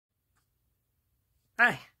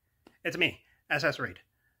Hi, it's me, SS Reed.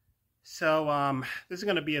 So, this is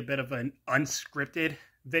going to be a bit of an unscripted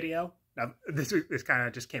video. Now, this kind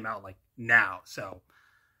of just came out like now, so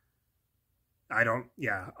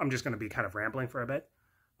I'm just going to be kind of rambling for a bit.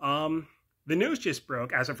 The news just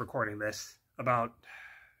broke as of recording this about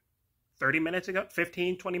 30 minutes ago,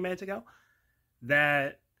 15, 20 minutes ago,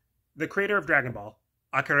 that the creator of Dragon Ball,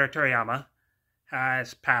 Akira Toriyama,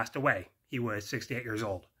 has passed away. He was 68 years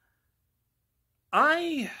old.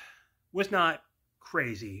 I was not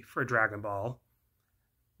crazy for Dragon Ball,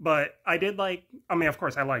 but I did of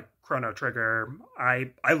course, I like Chrono Trigger.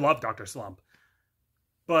 I love Dr. Slump.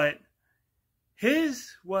 But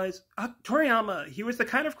his was, Toriyama, he was the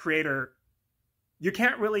kind of creator you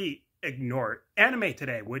can't really ignore. Anime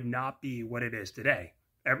today would not be what it is today.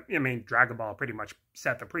 I mean, Dragon Ball pretty much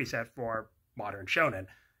set the preset for modern shonen,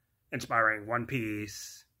 inspiring One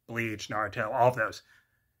Piece, Bleach, Naruto, all of those.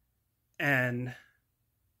 And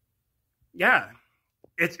yeah,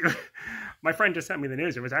 it's my friend just sent me the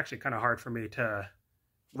news. It was actually kind of hard for me to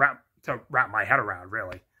wrap my head around,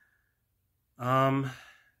 really. But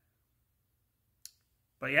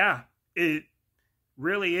yeah, it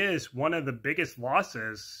really is one of the biggest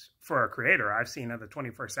losses for a creator I've seen of the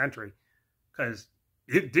 21st century, because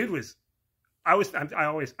dude was, I was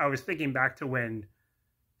thinking back to when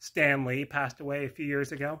Stan Lee passed away a few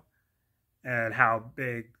years ago and how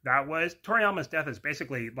big that was. Toriyama's death is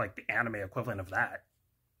basically like the anime equivalent of that.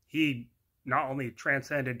 He not only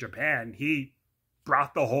transcended Japan, he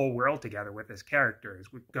brought the whole world together with his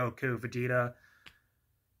characters, with Goku, Vegeta.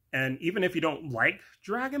 And even if you don't like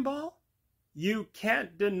Dragon Ball, you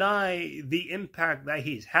can't deny the impact that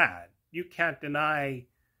he's had. You can't deny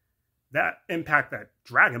that impact that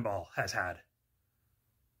Dragon Ball has had.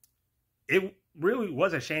 It really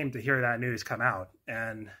was a shame to hear that news come out,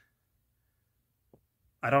 and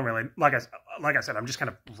I don't really, like I said, I'm just kind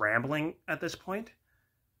of rambling at this point.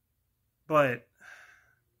 But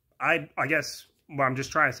I guess what I'm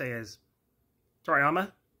just trying to say is,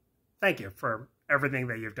 Toriyama, thank you for everything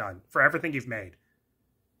that you've done, for everything you've made.